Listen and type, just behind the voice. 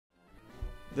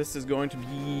This is going to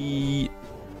be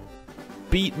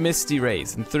beat Misty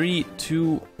Race in 3,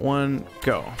 2, 1,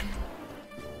 go.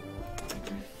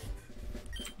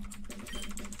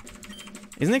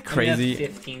 Isn't it crazy?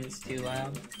 15's too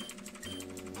loud.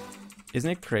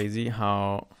 Isn't it crazy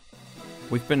how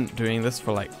we've been doing this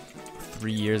for like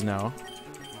 3 years now?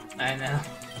 I know.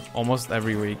 Almost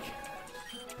every week.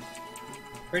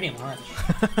 Pretty much.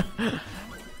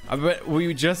 I bet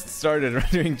we just started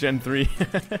doing Gen 3.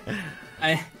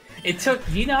 It took,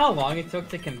 do you know how long it took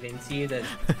to convince you to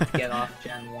get off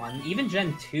Gen 1? Even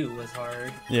Gen 2 was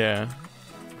hard. Yeah.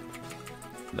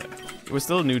 We're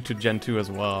still new to Gen 2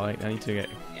 as well. I need to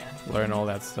learn all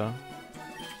that stuff.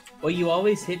 Well, you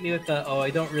always hit me with the, oh, I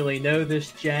don't really know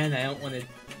this gen. I don't want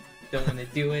to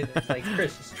do it. It's like,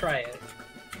 Chris, just try it.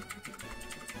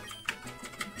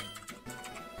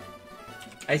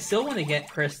 I still want to get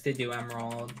Chris to do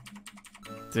Emerald.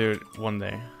 Dude, one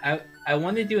day. I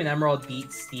want to do an Emerald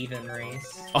beat Steven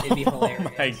race. It'd be hilarious.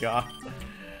 Oh my god.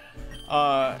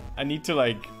 I need to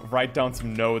like write down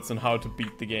some notes on how to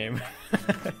beat the game.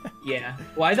 Yeah.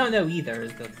 Well, I don't know either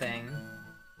is the thing.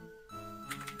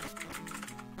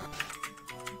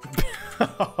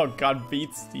 Oh god,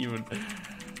 beat Steven.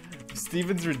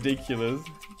 Steven's ridiculous.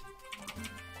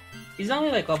 He's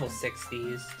only like level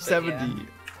 60s. 70. Yeah.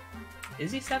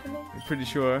 Is he 70? I'm pretty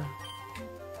sure.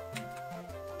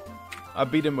 I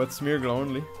beat him with Smeargle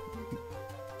only.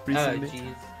 Recently. Oh,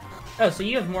 jeez. Oh, so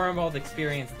you have more Emerald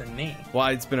experience than me. Well,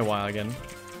 it's been a while again.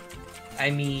 I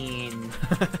mean...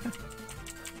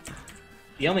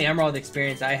 the only Emerald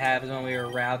experience I have is when we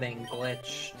were routing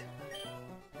glitched.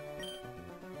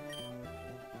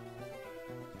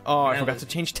 Oh, I forgot to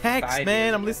change text,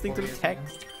 man. I'm listening to the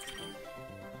text.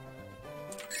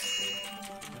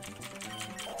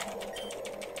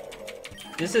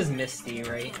 This is Misty,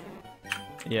 right?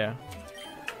 Yeah.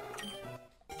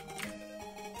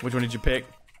 Which one did you pick?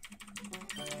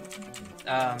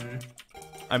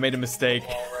 I made a mistake.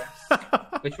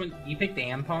 Which one? You picked the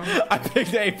Ampon? I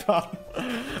picked Ampon.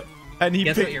 And he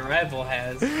Guess picked... what your rival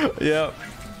has. Yeah.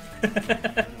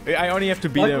 I only have to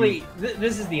beat Luckily, him.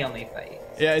 this is the only fight.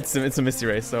 Yeah, it's a Misty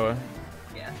race, so...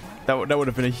 yeah. That would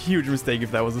have been a huge mistake if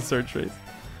that was a search race.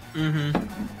 Mm-hmm.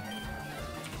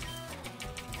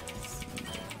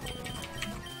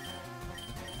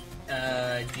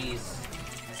 Jeez.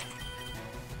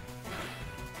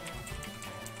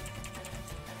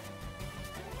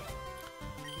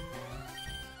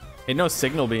 Ain't no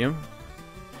signal beam.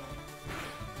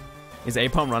 Is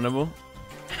Apom runnable?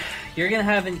 You're gonna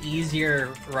have an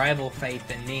easier rival fight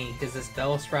than me, because this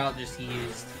Bellsprout just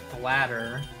used a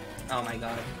ladder. Oh my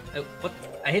god. Oh, what?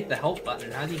 I hit the help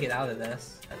button. How do you get out of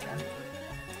this? Okay.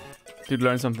 Dude,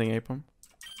 learn something, Apom.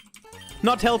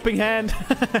 Not helping hand!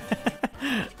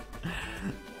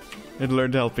 It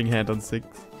learned helping hand on 6.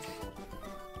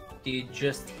 Dude,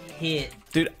 just hit.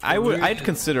 Dude, I'd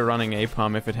consider running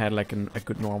Apom if it had like a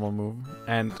good normal move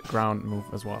and ground move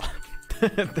as well.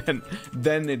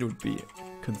 then it would be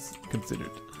considered.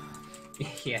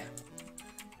 Yeah.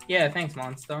 Yeah, thanks,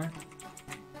 Monstar.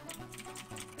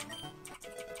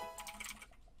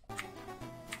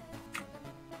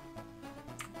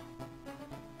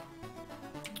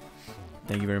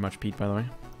 Thank you very much, Pete, by the way.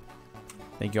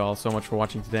 Thank you all so much for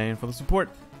watching today and for the support.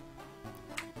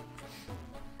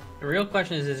 The real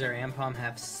question is there Ampom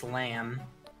have Slam?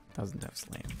 Doesn't have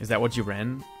Slam. Is that what you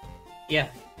ran? Yeah,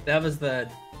 that was the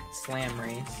Slam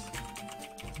race.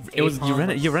 It was you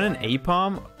ran an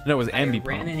Apom? No, it was Ambipom.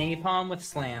 I ran an Apom with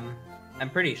Slam.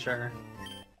 I'm pretty sure.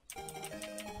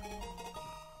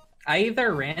 I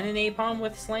either ran an Apom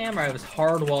with Slam or I was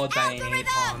hardwalled by an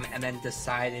Apom and then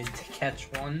decided to catch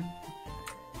one.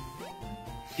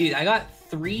 Dude, I got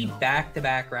 3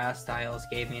 back-to-back Rast tiles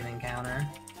gave me an encounter.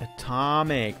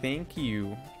 Atomic, thank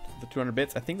you. The 200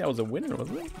 bits. I think that was a winner,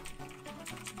 wasn't it?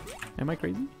 Am I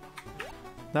crazy?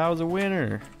 That was a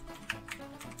winner.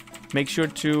 Make sure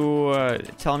to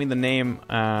tell me the name,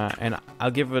 and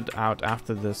I'll give it out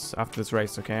after this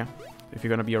race, okay? If you're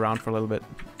gonna be around for a little bit.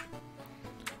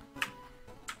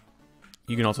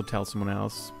 You can also tell someone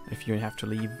else if you have to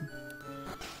leave.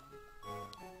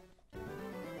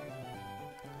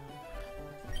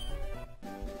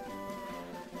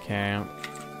 Okay,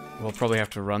 we'll probably have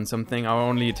to run something. Our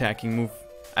only attacking move...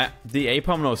 the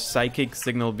Apom knows Psychic,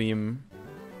 Signal Beam...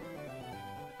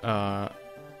 what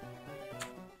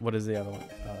is the other one?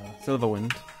 Silver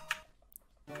Wind.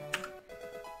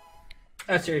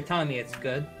 Oh, so you're telling me it's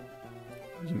good?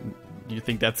 You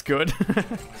think that's good?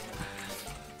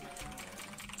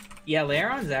 Yeah,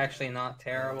 Lairon's actually not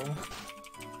terrible.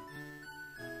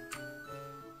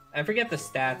 I forget the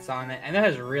stats on it. I know it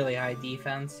has really high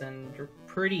defense and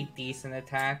pretty decent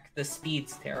attack. The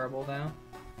speed's terrible though.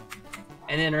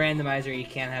 And in Randomizer, you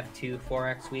can't have two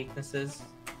 4x weaknesses.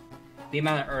 The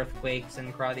amount of earthquakes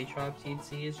and karate chops you'd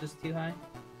see is just too high.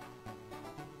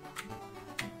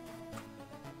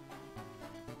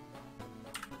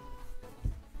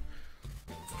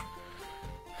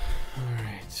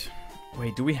 Alright.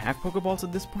 Wait, do we have Pokeballs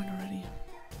at this point already?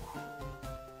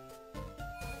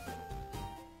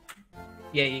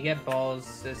 Yeah, you get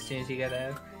balls as soon as you get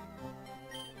out.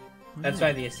 That's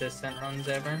why the assistant runs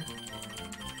over.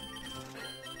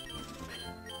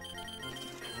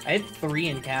 I had 3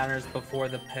 encounters before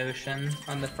the potion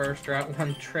on the first Route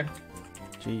 1 trip.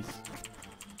 Jeez.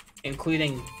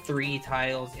 Including 3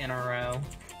 tiles in a row.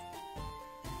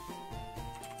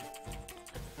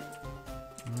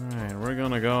 Alright, we're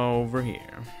gonna go over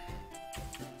here.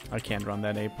 I can't run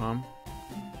that Apom.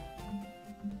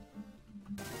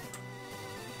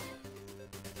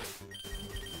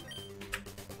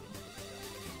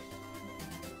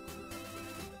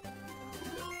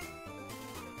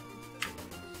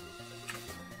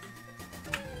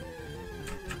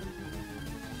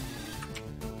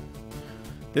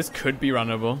 This could be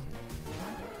runnable.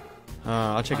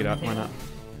 I'll check it out. Why not?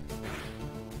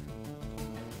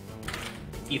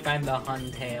 You find the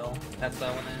Hun tail. That's what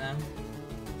I want to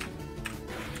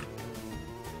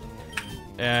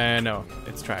know. No,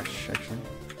 it's trash actually.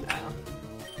 Oh.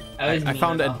 I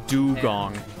found a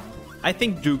Dugong. Tail. I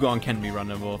think Dugong can be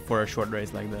runnable for a short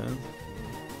race like this.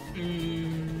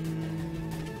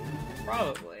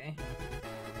 Probably.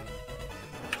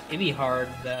 It'd be hard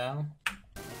though.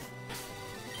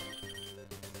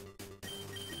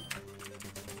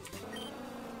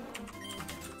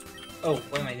 Oh,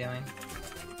 what am I doing?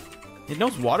 It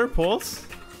knows water pulse.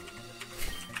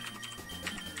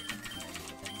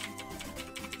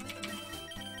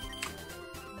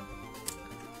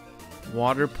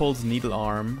 Water pulse needle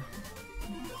arm.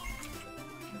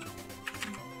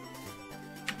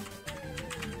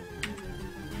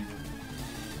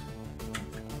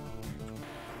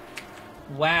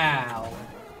 Wow.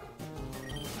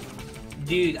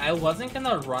 Dude, I wasn't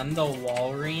gonna run the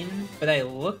Walrein, but I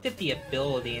looked at the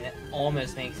ability and it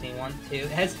almost makes me want to.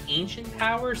 It has Ancient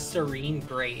Power, Serene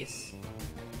Grace.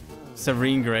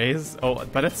 Serene Grace? Oh,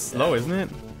 but it's slow, isn't it?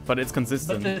 But it's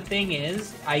consistent. But the thing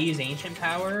is, I use Ancient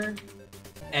Power,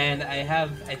 and I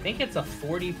think it's a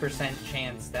 40%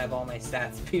 chance to have all my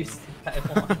stats boosted by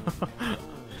 1.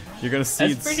 You're gonna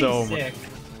see That's it so sick. much.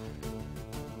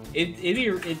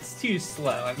 It's too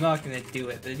slow. I'm not gonna do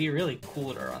it, but it'd be really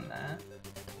cool to run that.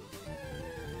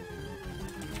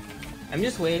 I'm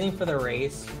just waiting for the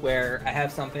race where I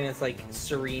have something that's like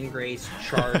Serene Grace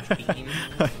Charge Beam.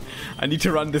 I need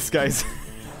to run this, guys.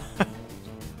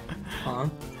 Huh?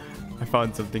 I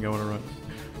found something I want to run.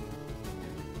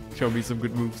 Show me some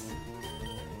good moves.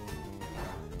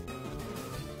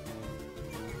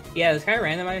 Yeah, this guy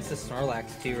randomized the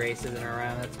Snorlax 2 races in a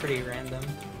row. That's pretty random.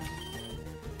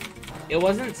 It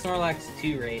wasn't Snorlax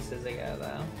 2 races ago,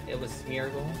 though. It was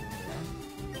Smeargle. So.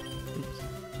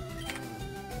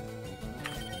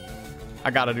 I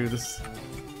gotta do this.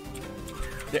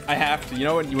 I have to. You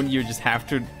know when you just have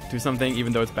to do something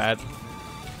even though it's bad?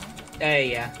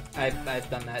 Yeah. I've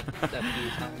done that a few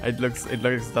times.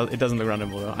 It doesn't look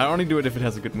runnable though. I only do it if it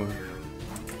has a good move.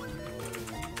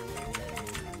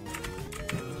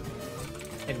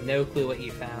 I have no clue what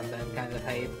you found, but I'm kind of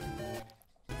hyped.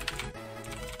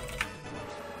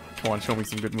 Come on, show me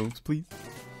some good moves, please.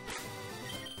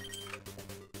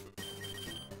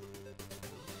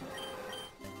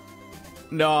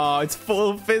 No, it's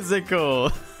full physical.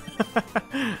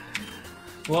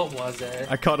 What was it?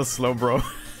 I caught a slow bro.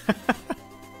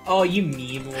 Oh, you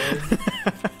mean one.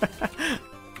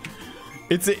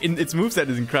 Its moveset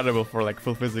is incredible for like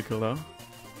full physical though.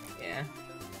 Yeah.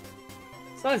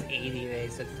 So it's 80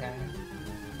 base attack.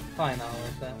 Probably not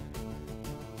worth it.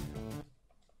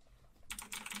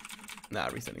 Nah,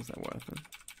 resetting's not worth it.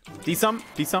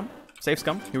 D-sum, save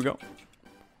scum, here we go.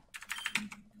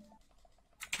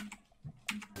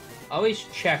 Always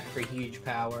check for huge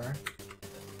power.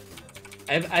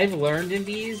 I've learned in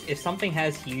these, if something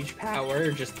has huge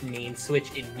power, just main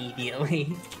switch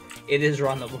immediately. It is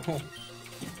runnable.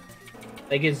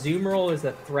 Like if Zoomerol is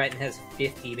a threat and has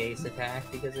 50 base attack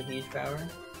because of huge power.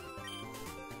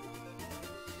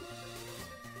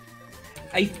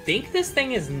 I think this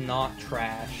thing is not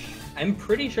trash. I'm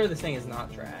pretty sure this thing is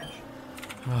not trash.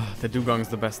 The Dugong's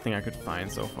the best thing I could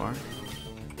find so far.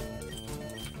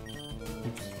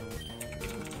 Oops.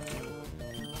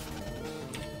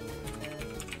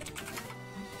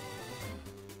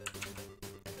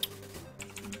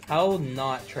 How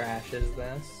not trash is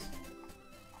this?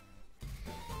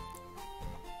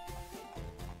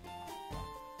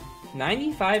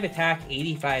 95 attack,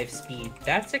 85 speed.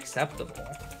 That's acceptable.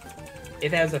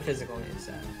 It has a physical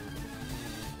moveset.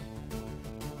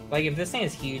 Like, if this thing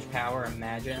has huge power,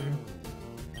 imagine.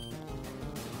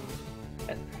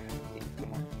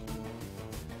 Come on.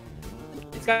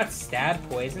 It's got stab,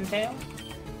 poison tail.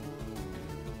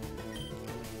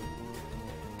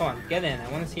 Come on, get in.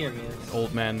 I want to see your moves.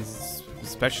 Old man's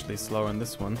especially slow in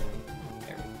this one.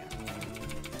 There we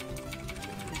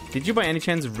go. Did you by any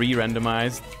chance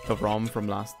re-randomize the ROM from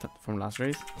last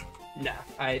race? No,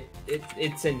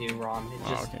 it's a new ROM. It's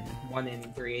just okay. 1 in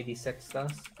 386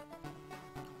 stuff.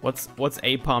 What's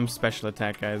A-Palm's special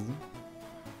attack, guys?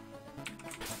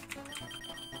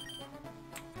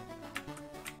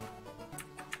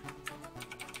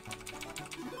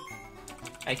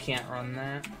 I can't run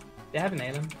that. They have an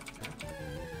item.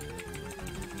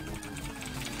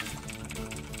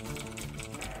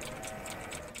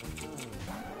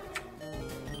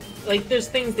 Like, there's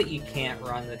things that you can't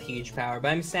run with huge power, but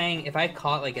I'm saying if I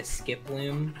caught like a skip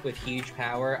loom with huge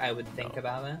power, I would think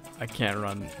about it. I can't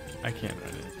run it.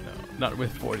 No, not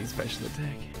with 40 special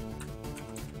attack.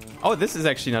 Oh, this is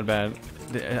actually not bad.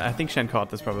 I think Shen caught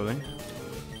this probably.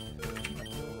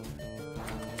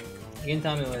 You can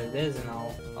tell me what it is, and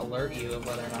I'll alert you of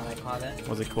whether or not I caught it.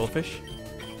 Was it Quillfish?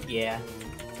 Yeah.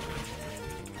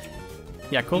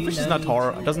 Yeah, Quillfish is not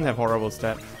horrible. Doesn't have horrible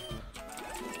stats.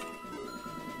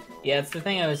 Yeah, it's the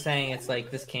thing I was saying. It's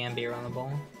like this can be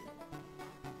runnable.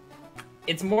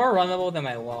 It's more runnable than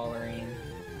my Wallerine,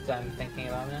 so I'm thinking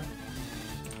about it.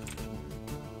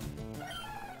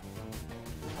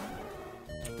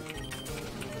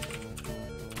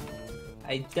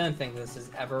 I don't think this is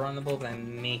ever runnable, but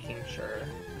I'm making sure.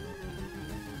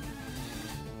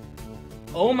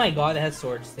 Oh my god, it has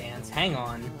sword stance. Hang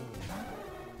on.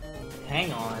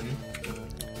 Hang on.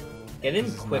 Get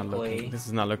in quickly. This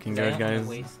is not looking good, guys.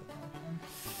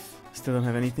 Still don't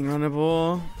have anything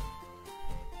runnable.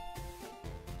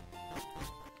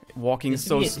 Walking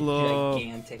so slow.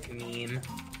 Gigantic meme.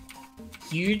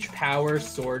 Huge power,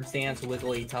 sword stance,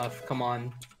 Wigglytuff. Come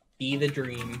on. Be the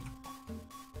dream.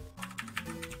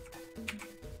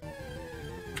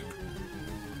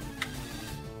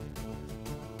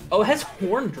 Oh, it has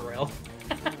Horn Drill.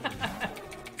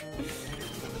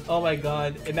 Oh my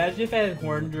god. Imagine if I had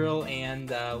Horn Drill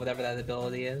and whatever that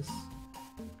ability is.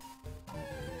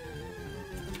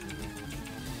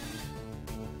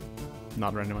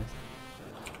 Not randomized.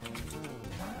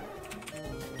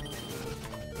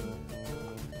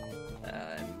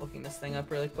 I'm looking this thing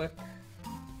up really quick.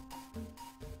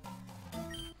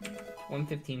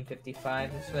 115.55,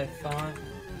 that's what I thought.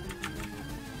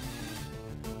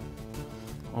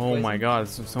 Oh my god,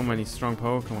 so many strong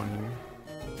Pokemon here.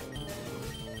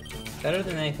 Better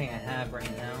than anything I have right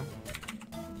now.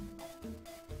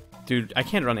 Dude, I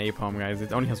can't run A-Palm, guys.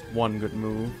 It only has one good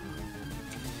move.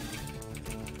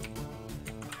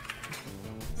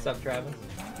 What's up, Travis?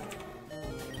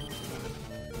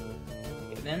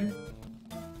 Get in.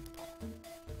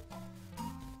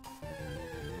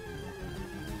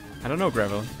 I don't know,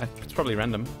 Gravel. It's probably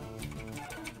random.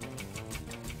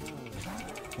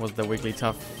 Was the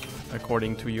Wigglytuff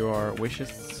according to your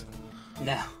wishes?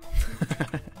 No.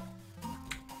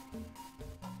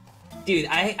 Dude,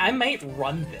 I might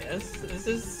run this. This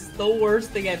is the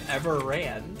worst thing I've ever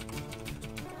ran.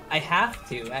 I have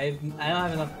to. I don't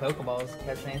have enough Pokeballs to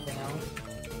catch anything else.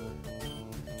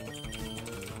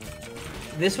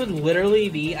 This would literally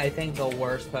be, I think, the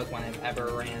worst Pokemon I've ever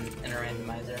ran in a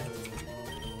randomizer.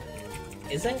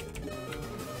 Is it?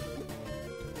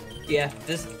 Yeah,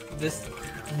 this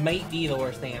might be the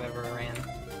worst thing I've ever ran.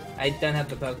 I don't have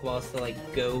the Pokeballs to like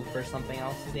go for something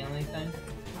else is the only thing.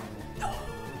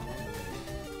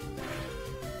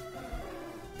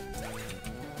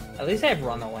 At least I have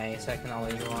Run Away, so I can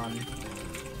always run.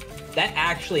 That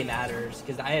actually matters,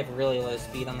 because I have really low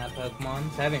speed on that Pokemon,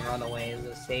 so having Run Away is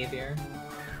a savior.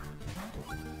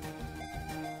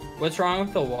 What's wrong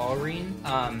with the Walrein?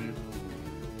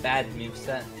 Bad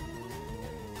moveset.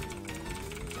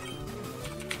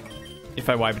 If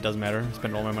I wipe, it doesn't matter. I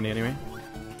spend all my money anyway.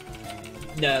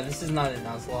 No, this is not a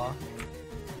Nuzlocke.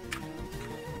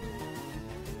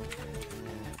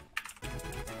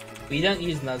 We don't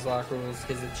use Nuzlocke rules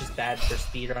because it's just bad for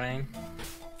speedrunning.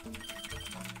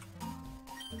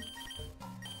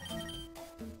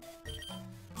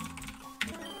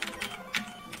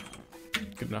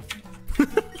 Good enough.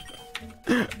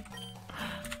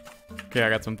 Okay, I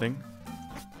got something.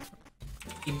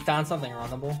 You found something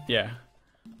runnable? Yeah.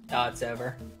 Oh, it's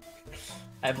over.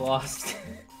 I've lost.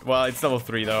 Well, it's level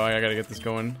 3 though. I gotta get this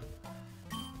going.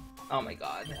 Oh my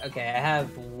god. Okay, I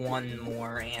have one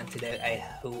more antidote, I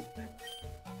hope.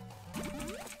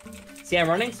 See, I'm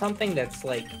running something that's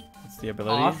like What's the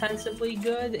ability? offensively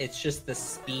good. It's just the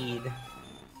speed.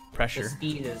 Pressure. The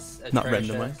speed is atrocious. Not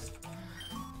randomized.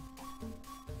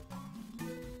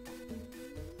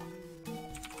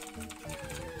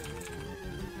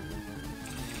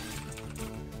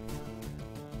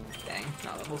 Dang,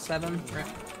 not level 7. Right.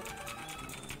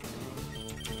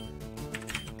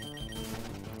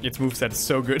 Its moveset is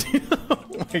so good.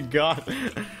 Oh my god.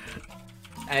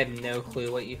 I have no clue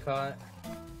what you caught.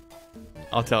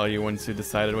 I'll tell you once you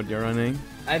decided what you're running.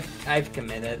 I've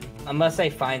committed. Unless I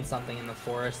find something in the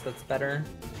forest that's better.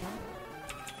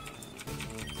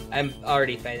 I'm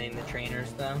already fighting the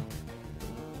trainers though.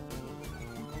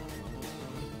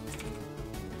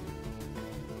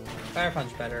 Fire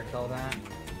Punch better kill that.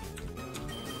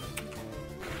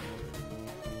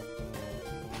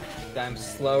 I'm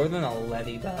slower than a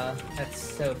Ladybug. That's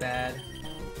so bad.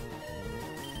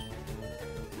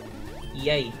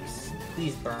 Yikes.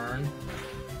 Please burn.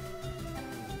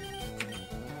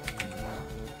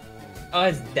 Oh,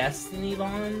 it's Destiny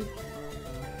Bond?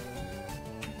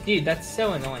 Dude, that's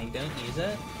so annoying. Don't use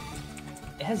it.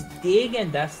 It has Dig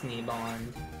and Destiny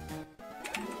Bond.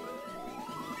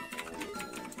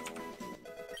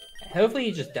 Hopefully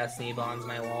he just Destiny Bonds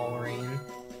my Walrein.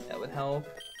 That would help.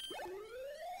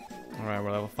 Alright,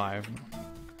 we're level 5.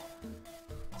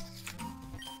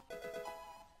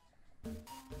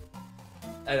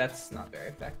 Oh, that's not very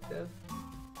effective.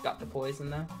 Got the poison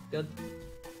though. Good.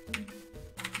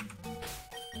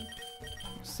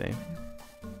 Safe.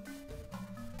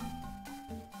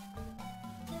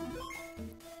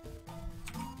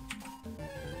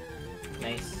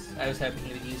 Nice. I was hoping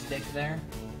he would use Dig there.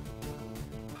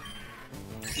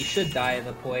 You should die of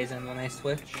the poison when I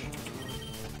switch.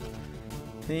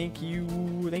 Thank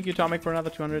you, Atomic, for another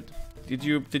 200. Did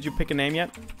you pick a name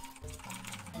yet?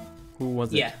 Who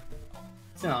was it? Yeah,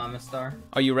 it's an Amistar.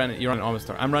 Oh, you're running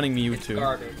Amistar. I'm running It's Mewtwo.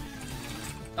 garbage.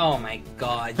 Oh my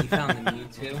god, you found the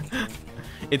Mewtwo.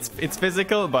 It's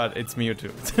physical, but it's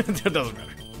Mewtwo. It doesn't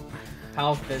matter.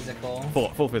 How physical?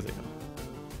 Full physical.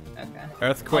 Okay.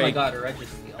 Earthquake. Oh my god, a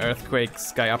Registeel. Earthquake,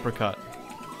 Sky Uppercut.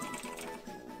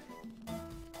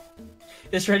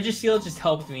 This Registeel just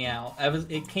helped me out.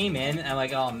 It came in, and I'm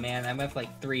like, oh man, I'm gonna have to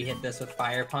like 3-hit this with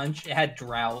Fire Punch. It had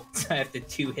Drought, so I have to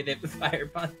 2-hit it with Fire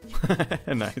Punch.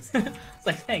 Nice. It's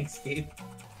like, thanks, dude.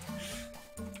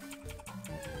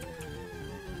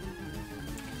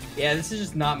 Yeah, this is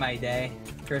just not my day.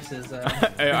 Chris is.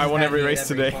 I won every race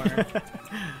today.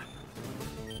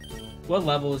 What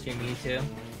level is your Mewtwo?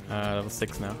 Level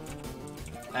 6 now.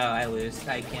 Oh, I lose.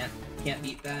 I can't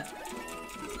beat that.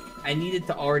 I needed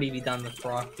to already be done with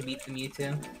Brock to beat the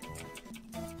Mewtwo.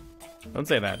 Don't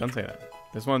say that. Don't say that.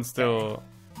 This one's still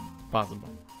possible.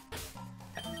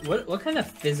 What kind of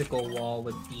physical wall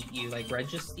would beat you? Like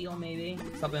Registeel, maybe?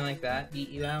 Something like that beat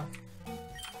you out?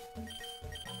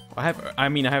 I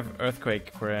have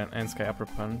Earthquake for and Sky Upper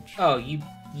Punch. Oh, you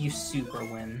super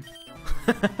win.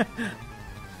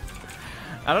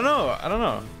 I don't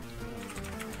know.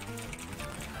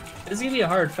 This is gonna be a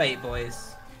hard fight, boys.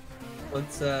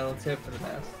 Let's hope for the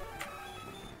best.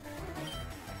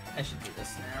 I should do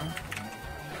this now.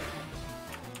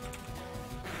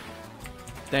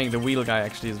 Dang, the wheel guy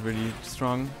actually is really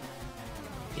strong.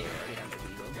 Yeah, we have the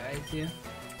legal guy too.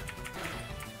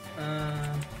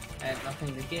 I have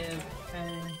nothing to give.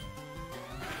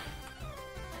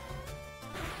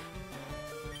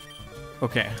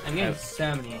 Okay. I'm getting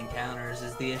so many encounters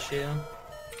is the issue.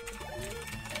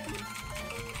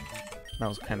 That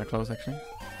was kind of close, actually.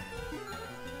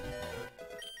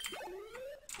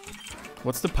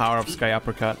 What's the power of Sky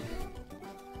Uppercut?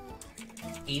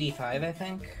 85, I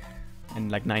think.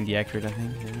 And like 90 accurate, I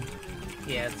think.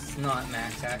 Yeah. Yeah, it's not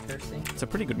max accuracy. It's a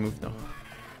pretty good move, though.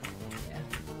 Yeah.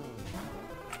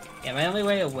 Yeah, my only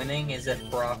way of winning is if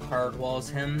Brock hardwalls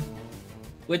him.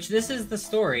 Which, this is the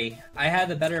story. I had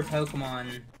a better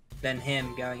Pokemon than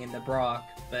him going into Brock,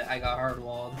 but I got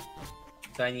hardwalled.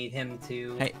 So I need him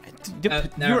to... Hey, never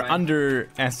you're mind.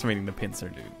 underestimating the pincer,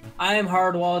 dude. I am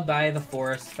hardwalled by the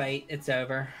forest fight. It's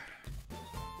over.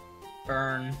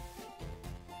 Burn.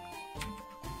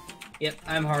 Yep,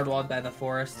 I'm hardwalled by the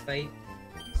forest fight.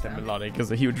 So, Melodic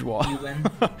is a huge wall. you win.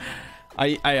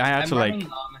 I had to like running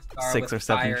Omastar 6 with or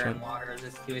 7 fire shot. and water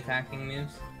as 2 attacking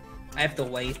moves. I have to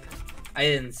wipe. I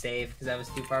didn't save because I was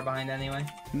too far behind anyway.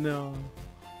 No.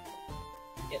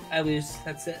 Yep, I lose.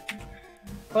 That's it.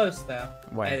 Close though.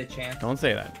 Why? I had a chance. Don't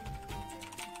say that.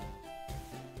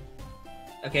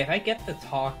 Okay, if I get the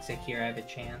Toxic here, I have a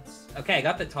chance. Okay, I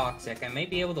got the Toxic. I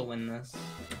might be able to win this.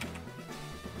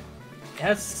 It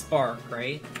has Spark,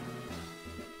 right?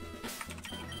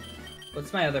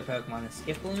 What's my other Pokemon? A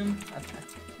Skiploom? Okay.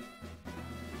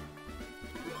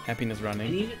 Happiness I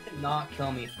running. need it to not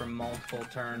kill me for multiple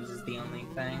turns is the only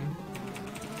thing.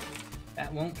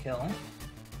 That won't kill.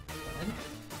 Good.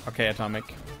 Okay, Atomic.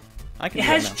 I can It do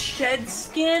has it now. shed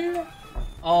skin?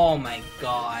 Oh my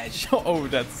god. Oh,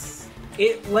 that's...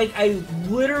 It, like, I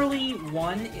literally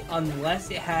won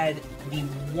unless it had the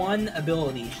one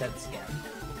ability shed skin.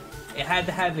 It had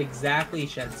to have exactly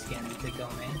shed skin to kill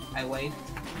me. I wiped.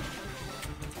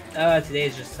 Today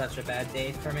is just such a bad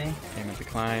day for me. Payment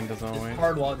declined as Just always.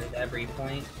 hard walled at every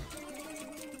point.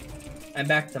 I'm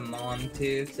back to Mom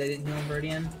too, because I didn't heal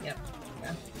Viridian. Yep.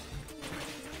 Yeah.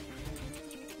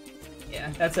 Yeah,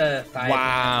 that's a 5.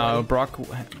 Wow,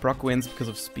 Brock wins because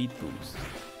of speed boost.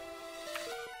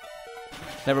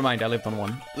 Never mind, I lived on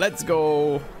 1. Let's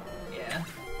go! Yeah.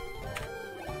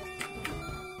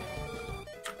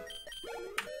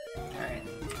 Alright.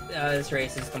 This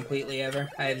race is completely over.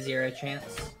 I have 0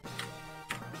 chance.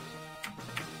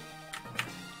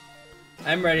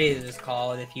 I'm ready to just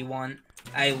call it if you want.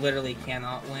 I literally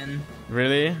cannot win.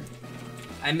 Really?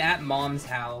 I'm at Mom's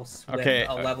house with Okay,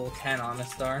 a level 10 on a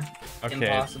star. Okay.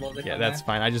 Impossible to Yeah, come that's back.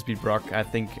 fine. I just beat Brock, I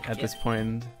think, at this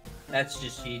point. That's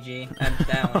just GG.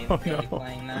 I don't even feel like no.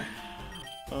 playing that.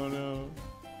 Oh no.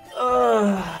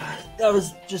 That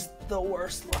was just the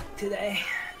worst luck today.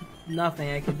 Nothing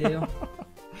I could do.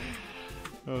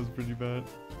 That was pretty bad.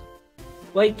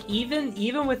 Like,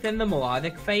 even within the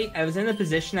melodic fight, I was in a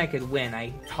position I could win.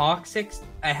 I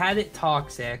had it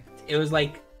toxic. It was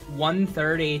like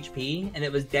 1/3 HP, and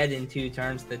it was dead in 2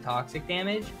 turns to the toxic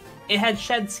damage. It had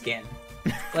shed skin.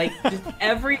 Like, just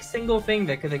every single thing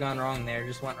that could have gone wrong there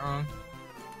just went wrong.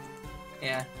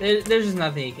 Yeah, there's just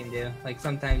nothing you can do. Like,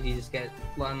 sometimes you just get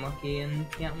unlucky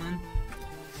and can't win.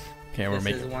 Okay,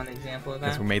 This is one example of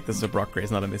that. we made this a Brock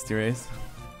race, not a Misty race.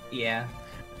 Yeah.